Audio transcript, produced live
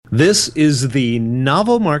This is the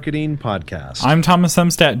Novel Marketing Podcast. I'm Thomas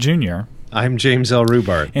Umstattd Jr. I'm James L.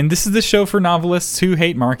 Rubart. And this is the show for novelists who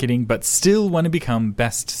hate marketing but still want to become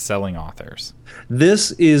best-selling authors.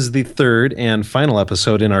 This is the third and final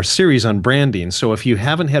episode in our series on branding. So if you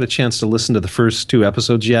haven't had a chance to listen to the first two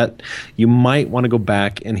episodes yet, you might want to go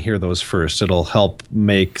back and hear those first. It'll help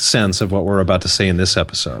make sense of what we're about to say in this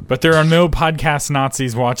episode. But there are no podcast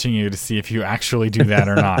Nazis watching you to see if you actually do that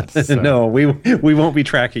or not. So. No, we won't be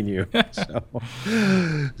tracking you.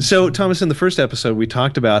 So, Thomas, in the first episode, we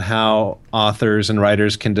talked about how authors and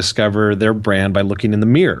writers can discover their brand by looking in the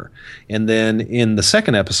mirror. And then in the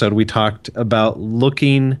second episode, we talked about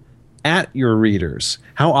looking at your readers,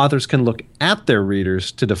 how authors can look at their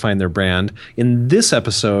readers to define their brand. In this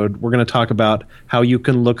episode, we're going to talk about how you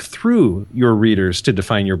can look through your readers to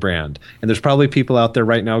define your brand. And there's probably people out there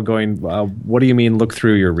right now going, what do you mean look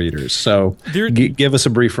through your readers? So give us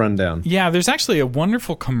a brief rundown. Yeah, there's actually a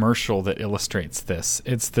wonderful commercial that illustrates this.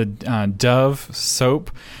 It's the Dove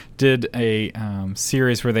soap did a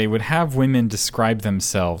series where they would have women describe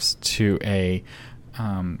themselves to a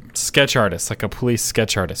sketch artist, like a police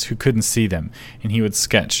sketch artist who couldn't see them, and he would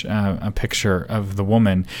sketch a picture of the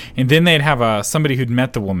woman, and then they'd have somebody who'd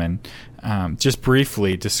met the woman just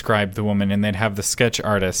briefly describe the woman, and they'd have the sketch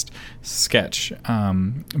artist sketch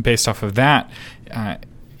based off of that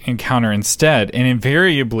encounter instead, and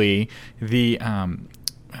invariably the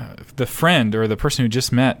friend or the person who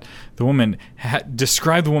just met the woman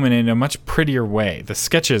described the woman in a much prettier way. The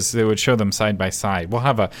sketches, they would show them side by side. We'll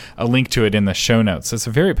have a link to it in the show notes. It's a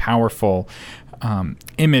very powerful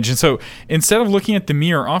image. And so instead of looking at the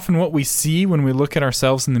mirror, often what we see when we look at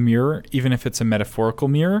ourselves in the mirror, even if it's a metaphorical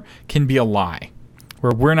mirror, can be a lie,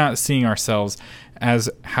 where we're not seeing ourselves as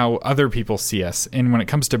how other people see us. And when it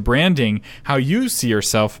comes to branding, how you see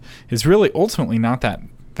yourself is really ultimately not that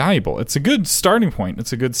valuable. It's a good starting point.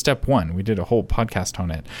 It's a good step one. We did a whole podcast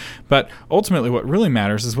on it. But ultimately what really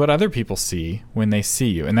matters is what other people see when they see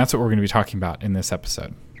you. And that's what we're going to be talking about in this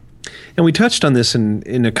episode. And we touched on this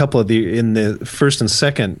in a couple of in the first and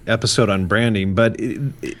second episode on branding, but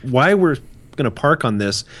why we're going to park on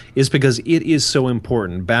this is because it is so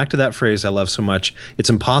important. Back to that phrase I love so much. It's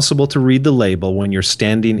impossible to read the label when you're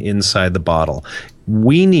standing inside the bottle.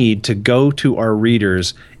 We need to go to our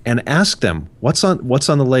readers and ask them, what's on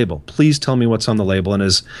the label? Please tell me what's on the label. And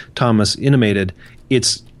as Thomas intimated,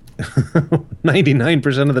 it's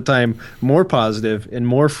 99% of the time more positive and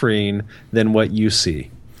more freeing than what you see.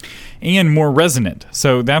 And more resonant.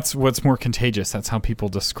 So that's what's more contagious. That's how people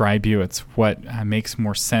describe you. It's what makes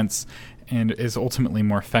more sense and is ultimately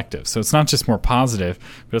more effective. So it's not just more positive,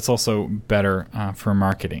 but it's also better for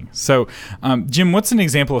marketing. So, Jim, what's an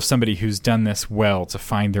example of somebody who's done this well to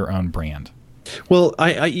find their own brand? Well,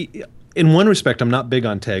 I in one respect, I'm not big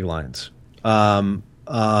on taglines.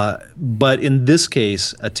 But in this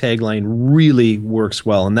case, a tagline really works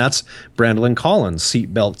well, and that's Brandolyn Collins'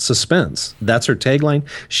 Seatbelt Suspense. That's her tagline.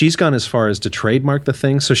 She's gone as far as to trademark the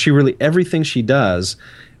thing, so she really, everything she does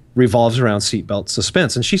revolves around seatbelt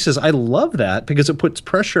suspense. And she says, I love that because it puts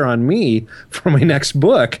pressure on me for my next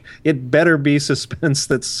book. It better be suspense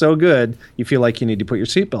that's so good you feel like you need to put your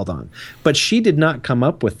seatbelt on. But she did not come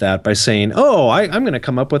up with that by saying, I'm going to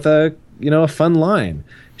come up with a fun line.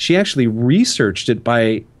 She actually researched it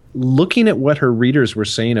by looking at what her readers were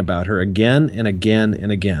saying about her again and again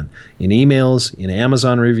and again, in emails, in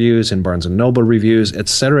Amazon reviews, in Barnes & Noble reviews, et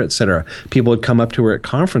cetera, et cetera. People would come up to her at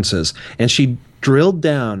conferences, and she drilled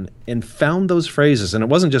down and found those phrases, and it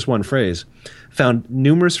wasn't just one phrase, found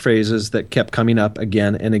numerous phrases that kept coming up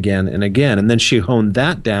again and again and again. And then she honed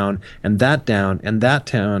that down and that down and that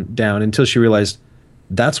down until she realized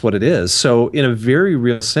that's what it is. So in a very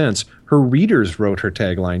real sense, her readers wrote her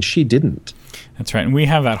tagline. She didn't. That's right. And we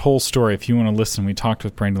have that whole story. If you want to listen, we talked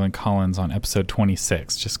with Brandolyn Collins on episode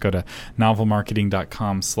 26. Just go to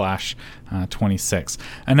novelmarketing.com/26.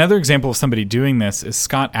 Another example of somebody doing this is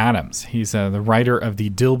Scott Adams. He's the writer of the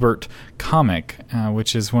Dilbert comic,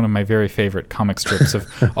 which is one of my very favorite comic strips of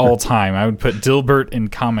all time. I would put Dilbert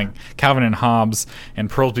and Calvin and Hobbes and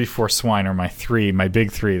Pearls Before Swine are my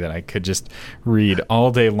big three that I could just read all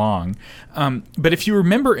day long. But if you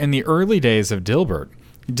remember in the early days of Dilbert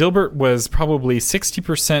was probably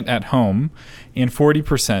 60% at home and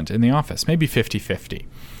 40% in the office, maybe 50-50.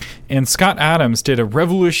 And Scott Adams did a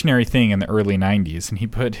revolutionary thing in the early 90s, and he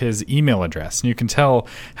put his email address. And you can tell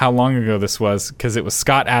how long ago this was because it was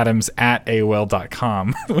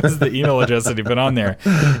scottadams@aol.com was the email address that he put on there.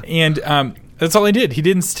 And that's all he did. He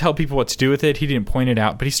didn't tell people what to do with it. He didn't point it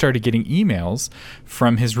out, but he started getting emails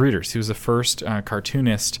from his readers. He was the first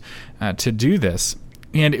cartoonist to do this,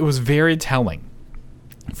 and it was very telling.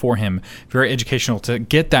 for him, very educational to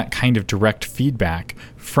get that kind of direct feedback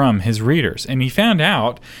from his readers. And he found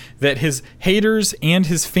out that his haters and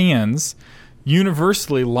his fans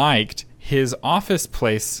universally liked his Office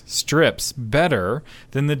Place strips better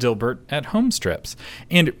than the Dilbert at Home strips.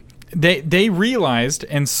 And they realized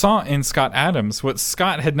and saw in Scott Adams what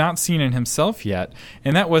Scott had not seen in himself yet,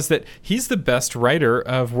 and that was that he's the best writer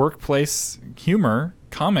of workplace humor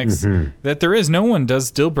comics that there is. No one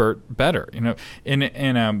does Dilbert better. You know, in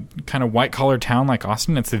a kind of white collar town like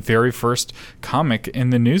Austin, it's the very first comic in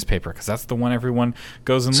the newspaper because that's the one everyone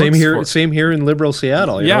goes and looks for. Same here in liberal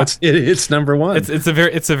Seattle. You know, it's number one. It's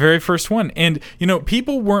the very first one. And you know,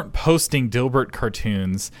 people weren't posting Dilbert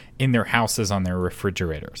cartoons in their houses on their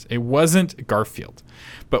refrigerators. It wasn't Garfield,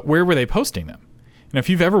 but where were they posting them? And if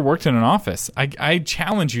you've ever worked in an office, I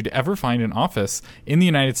challenge you to ever find an office in the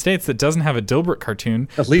United States that doesn't have a Dilbert cartoon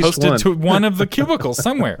posted to one of the cubicles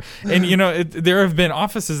somewhere. And, you know, there have been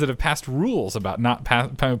offices that have passed rules about not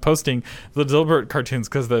posting the Dilbert cartoons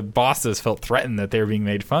because the bosses felt threatened that they were being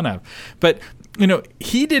made fun of. But you know,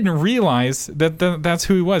 he didn't realize that that's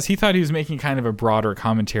who he was. He thought he was making kind of a broader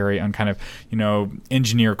commentary on kind of, you know,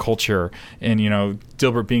 engineer culture and, you know,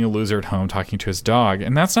 Dilbert being a loser at home talking to his dog.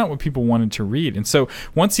 And that's not what people wanted to read. And so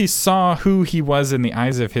once he saw who he was in the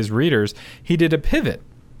eyes of his readers, he did a pivot.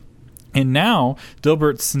 And now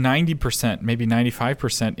Dilbert's 90%, maybe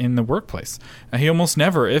 95% in the workplace. He almost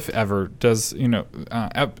never, if ever, does, you know,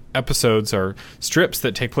 episodes or strips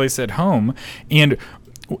that take place at home. And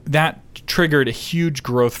that triggered a huge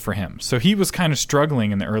growth for him. So he was kind of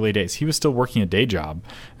struggling in the early days. He was still working a day job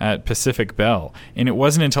at Pacific Bell. And it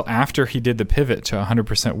wasn't until after he did the pivot to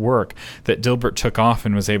 100% work that Dilbert took off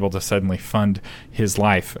and was able to suddenly fund his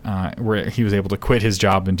life, where he was able to quit his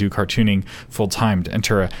job and do cartooning full time to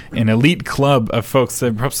enter an elite club of folks.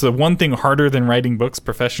 Perhaps the one thing harder than writing books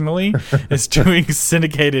professionally is doing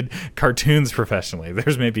syndicated cartoons professionally.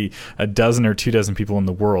 There's maybe a dozen or 24 people in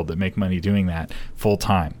the world that make money doing that full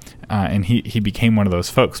time. And he became one of those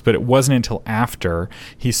folks. But it wasn't until after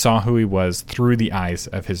he saw who he was through the eyes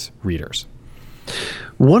of his readers.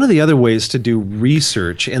 One of the other ways to do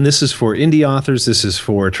research, and this is for indie authors, this is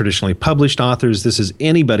for traditionally published authors, this is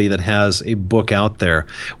anybody that has a book out there.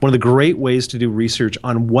 One of the great ways to do research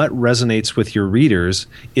on what resonates with your readers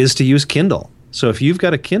is to use Kindle. So if you've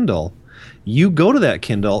got a Kindle, you go to that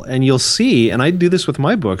Kindle and you'll see, and I do this with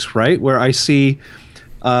my books, right, where I see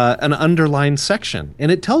an underlined section,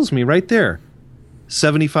 and it tells me right there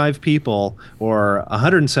 75 people or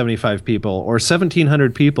 175 people or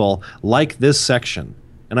 1,700 people like this section.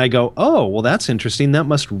 And I go, oh, well, that's interesting. That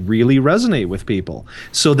must really resonate with people.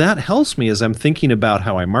 So that helps me as I'm thinking about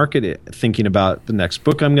how I market it, thinking about the next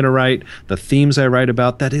book I'm going to write, the themes I write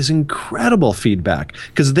about. That is incredible feedback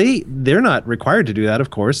because they're not required to do that,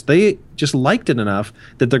 of course. They just liked it enough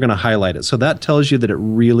that they're going to highlight it. So that tells you that it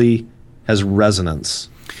really has resonance.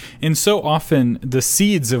 And so often the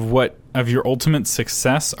seeds of your ultimate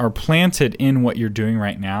success are planted in what you're doing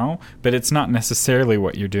right now, but it's not necessarily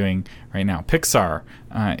what you're doing right now. Pixar,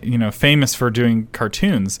 famous for doing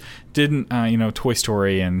cartoons, didn't, Toy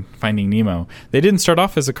Story and Finding Nemo, they didn't start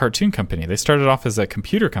off as a cartoon company. They started off as a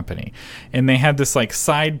computer company. And they had this like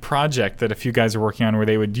side project that a few guys were working on where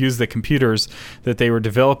they would use the computers that they were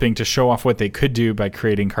developing to show off what they could do by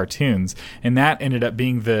creating cartoons. And that ended up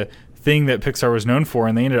being the thing that Pixar was known for,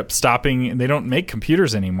 and they ended up stopping. They don't make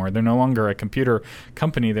computers anymore. They're no longer a computer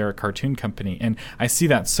company. They're a cartoon company. And I see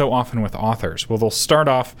that so often with authors. Well, they'll start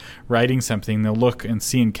off writing something. They'll look and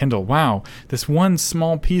see in Kindle, wow, this one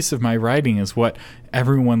small piece of my writing is what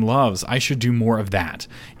everyone loves. I should do more of that.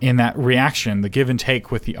 And that reaction, the give and take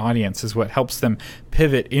with the audience, is what helps them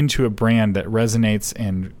pivot into a brand that resonates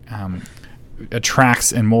and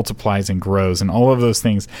attracts and multiplies and grows and all of those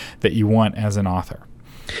things that you want as an author.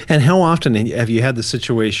 And how often have you had the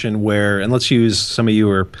situation where, and let's use some of you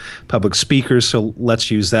are public speakers, so let's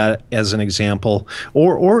use that as an example,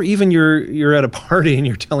 or even you're at a party and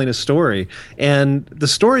you're telling a story, and the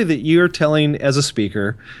story that you're telling as a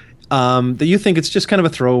speaker, that you think it's just kind of a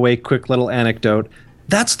throwaway, quick little anecdote,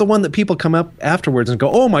 that's the one that people come up afterwards and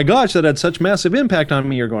go, oh my gosh, that had such massive impact on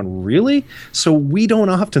me. You're going, really? So we don't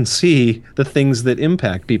often see the things that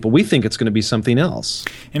impact people. We think it's going to be something else.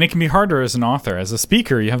 And it can be harder as an author. As a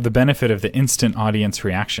speaker, you have the benefit of the instant audience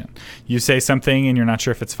reaction. You say something and you're not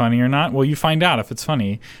sure if it's funny or not. Well, you find out if it's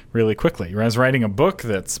funny really quickly. Whereas writing a book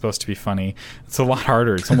that's supposed to be funny, it's a lot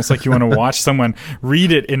harder. It's almost like you want to watch someone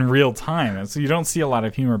read it in real time. And so you don't see a lot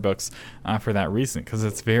of humor books for that reason, because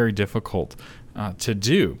it's very difficult to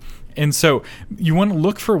do. And so you want to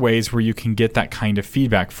look for ways where you can get that kind of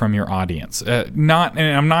feedback from your audience. And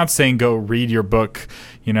I'm not saying go read your book,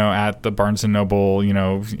 at the Barnes & Noble,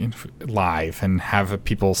 live and have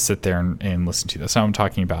people sit there and listen to you. That's what I'm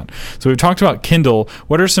talking about. So we've talked about Kindle.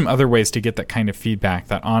 What are some other ways to get that kind of feedback,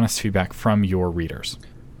 that honest feedback from your readers?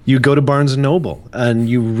 You go to Barnes & Noble and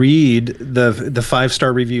you read the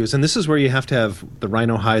 5-star reviews. And this is where you have to have the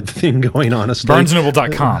rhino hide thing going, honestly.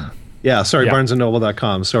 BarnesandNoble.com. Yeah, sorry, yeah.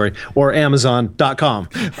 BarnesandNoble.com, sorry, or Amazon.com.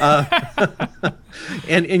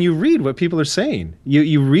 And you read what people are saying.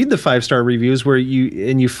 You read the 5-star reviews where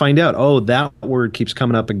you find out, oh, that word keeps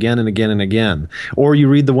coming up again and again and again. Or you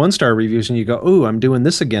read the 1-star reviews and you go, oh, I'm doing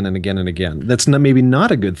this again and again and again. That's maybe not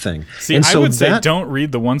a good thing. See, I would say don't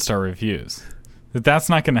read the 1-star reviews. That's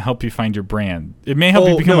not going to help you find your brand. It may help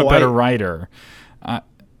you become a better writer.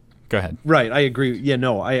 Go ahead. Right. I agree. Yeah,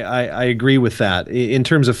 no, I agree with that. In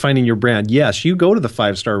terms of finding your brand, yes, you go to the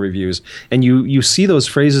 5-star reviews and you see those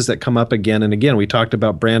phrases that come up again and again. We talked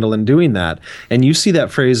about Brandolin doing that. And you see that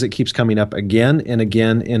phrase that keeps coming up again and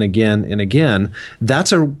again and again and again.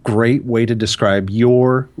 That's a great way to describe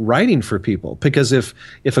your writing for people. Because if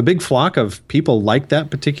a big flock of people like that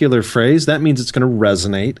particular phrase, that means it's going to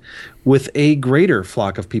resonate with a greater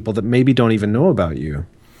flock of people that maybe don't even know about you.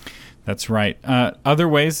 That's right. Other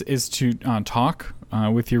ways is to talk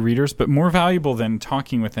with your readers, but more valuable than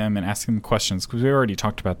talking with them and asking them questions, because we already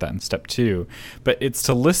talked about that in step 2, but it's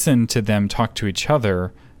to listen to them talk to each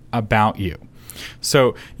other about you.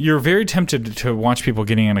 So you're very tempted to watch people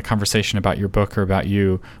getting in a conversation about your book or about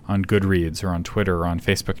you on Goodreads or on Twitter or on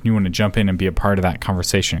Facebook, and you want to jump in and be a part of that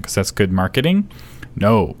conversation because that's good marketing.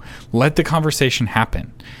 No, let the conversation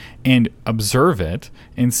happen and observe it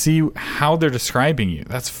and see how they're describing you.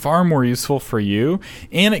 That's far more useful for you,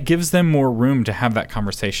 and it gives them more room to have that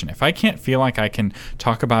conversation. If I can't feel like I can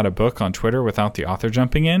talk about a book on Twitter without the author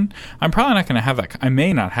jumping in, I'm probably not going to have that. I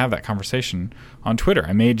may not have that conversation on Twitter.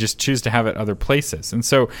 I may just choose to have it other places. And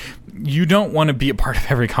so you don't want to be a part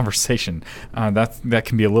of every conversation. That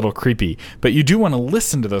can be a little creepy. But you do want to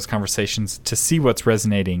listen to those conversations to see what's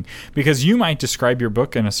resonating, because you might describe your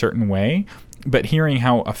book in a certain way, but hearing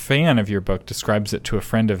how a fan of your book describes it to a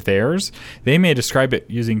friend of theirs, they may describe it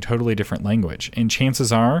using totally different language. And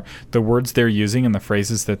chances are the words they're using and the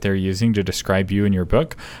phrases that they're using to describe you in your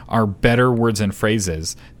book are better words and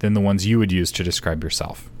phrases than the ones you would use to describe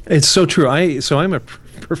yourself. It's so true. I'm a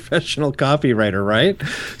professional copywriter, right?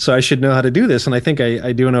 So I should know how to do this, and I think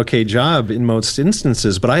I do an okay job in most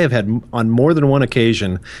instances. But I have had on more than one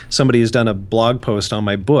occasion somebody has done a blog post on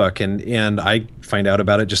my book, and I find out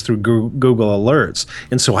about it just through Google Alerts.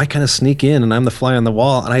 And so I kind of sneak in, and I'm the fly on the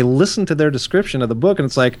wall, and I listen to their description of the book, and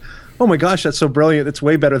it's like, oh my gosh, that's so brilliant. It's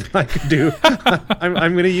way better than I could do.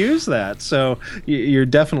 I'm going to use that. So you're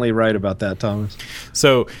definitely right about that, Thomas.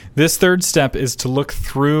 So this third step is to look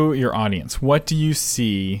through your audience. What do you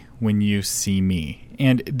see when you see me?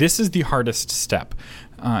 And this is the hardest step.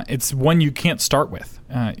 It's one you can't start with.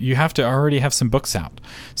 You have to already have some books out.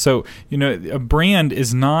 So, a brand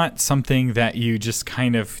is not something that you just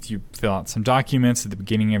you fill out some documents at the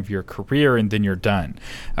beginning of your career and then you're done.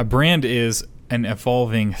 A brand is an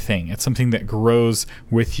evolving thing. It's something that grows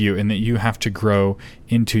with you and that you have to grow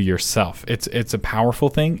into yourself. It's a powerful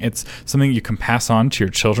thing. It's something you can pass on to your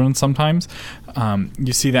children sometimes.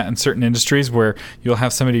 You see that in certain industries where you'll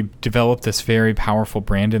have somebody develop this very powerful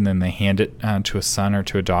brand and then they hand it to a son or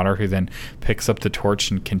to a daughter who then picks up the torch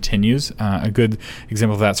and continues. A good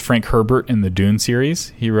example of that's Frank Herbert in the Dune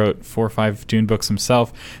series. He wrote 4 or 5 Dune books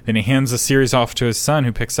himself. Then he hands the series off to his son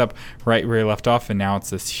who picks up right where he left off, and now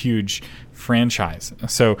it's this huge franchise.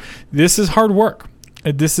 So this is hard work.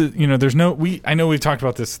 This is, I know we've talked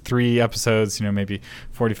about this 3 episodes, maybe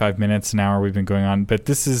 45 minutes, an hour we've been going on, but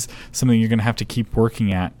this is something you're going to have to keep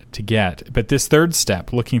working at to get. But this third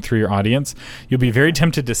step, looking through your audience, you'll be very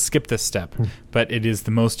tempted to skip this step, but it is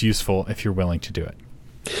the most useful if you're willing to do it.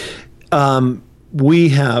 We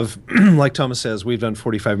have, like Thomas says, we've done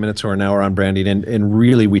 45 minutes or an hour on branding, and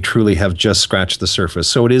really we truly have just scratched the surface.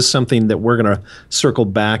 So it is something that we're going to circle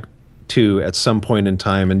back to at some point in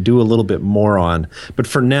time and do a little bit more on. But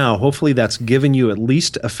for now, hopefully that's given you at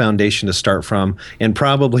least a foundation to start from, and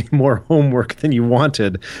probably more homework than you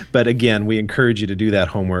wanted. But again, we encourage you to do that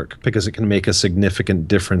homework because it can make a significant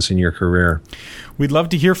difference in your career. We'd love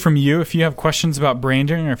to hear from you. If you have questions about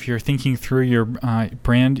branding or if you're thinking through your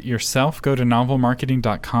brand yourself, go to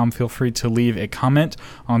novelmarketing.com. Feel free to leave a comment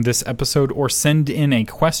on this episode or send in a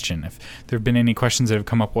question. If there have been any questions that have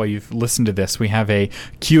come up while you've listened to this, we have a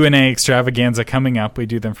Q&A extravaganza coming up. We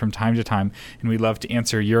do them from time to time, and we'd love to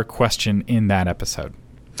answer your question in that episode.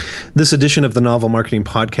 This edition of the Novel Marketing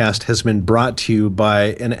Podcast has been brought to you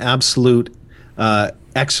by an absolute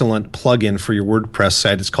excellent plugin for your WordPress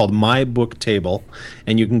site. It's called MyBookTable,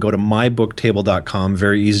 and you can go to mybooktable.com,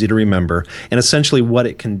 very easy to remember. And essentially what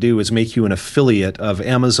it can do is make you an affiliate of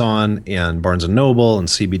Amazon and Barnes & Noble and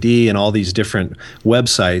CBD and all these different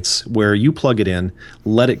websites where you plug it in,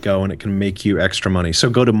 let it go, and it can make you extra money. So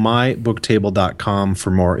go to mybooktable.com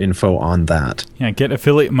for more info on that. Yeah, get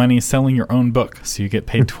affiliate money selling your own book, so you get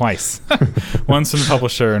paid twice. Once from the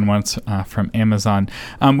publisher and once from Amazon.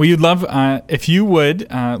 We'd love, if you would,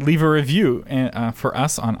 leave a review for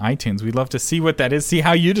us on iTunes. We'd love to see what that is, see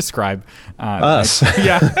how you describe us.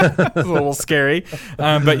 Yeah, it's a little scary.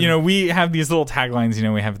 But, we have these little taglines,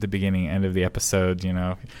 we have at the beginning, end of the episode,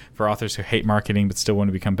 for authors who hate marketing but still want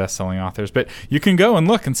to become best-selling authors. But you can go and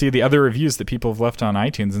look and see the other reviews that people have left on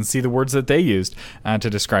iTunes and see the words that they used to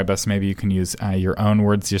describe us. Maybe you can use your own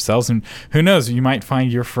words yourselves. And who knows, you might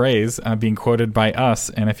find your phrase being quoted by us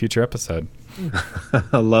in a future episode.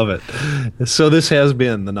 I love it. So this has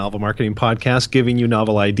been the Novel Marketing Podcast, giving you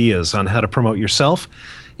novel ideas on how to promote yourself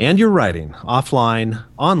and your writing offline,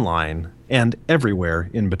 online, and everywhere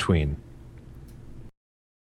in between.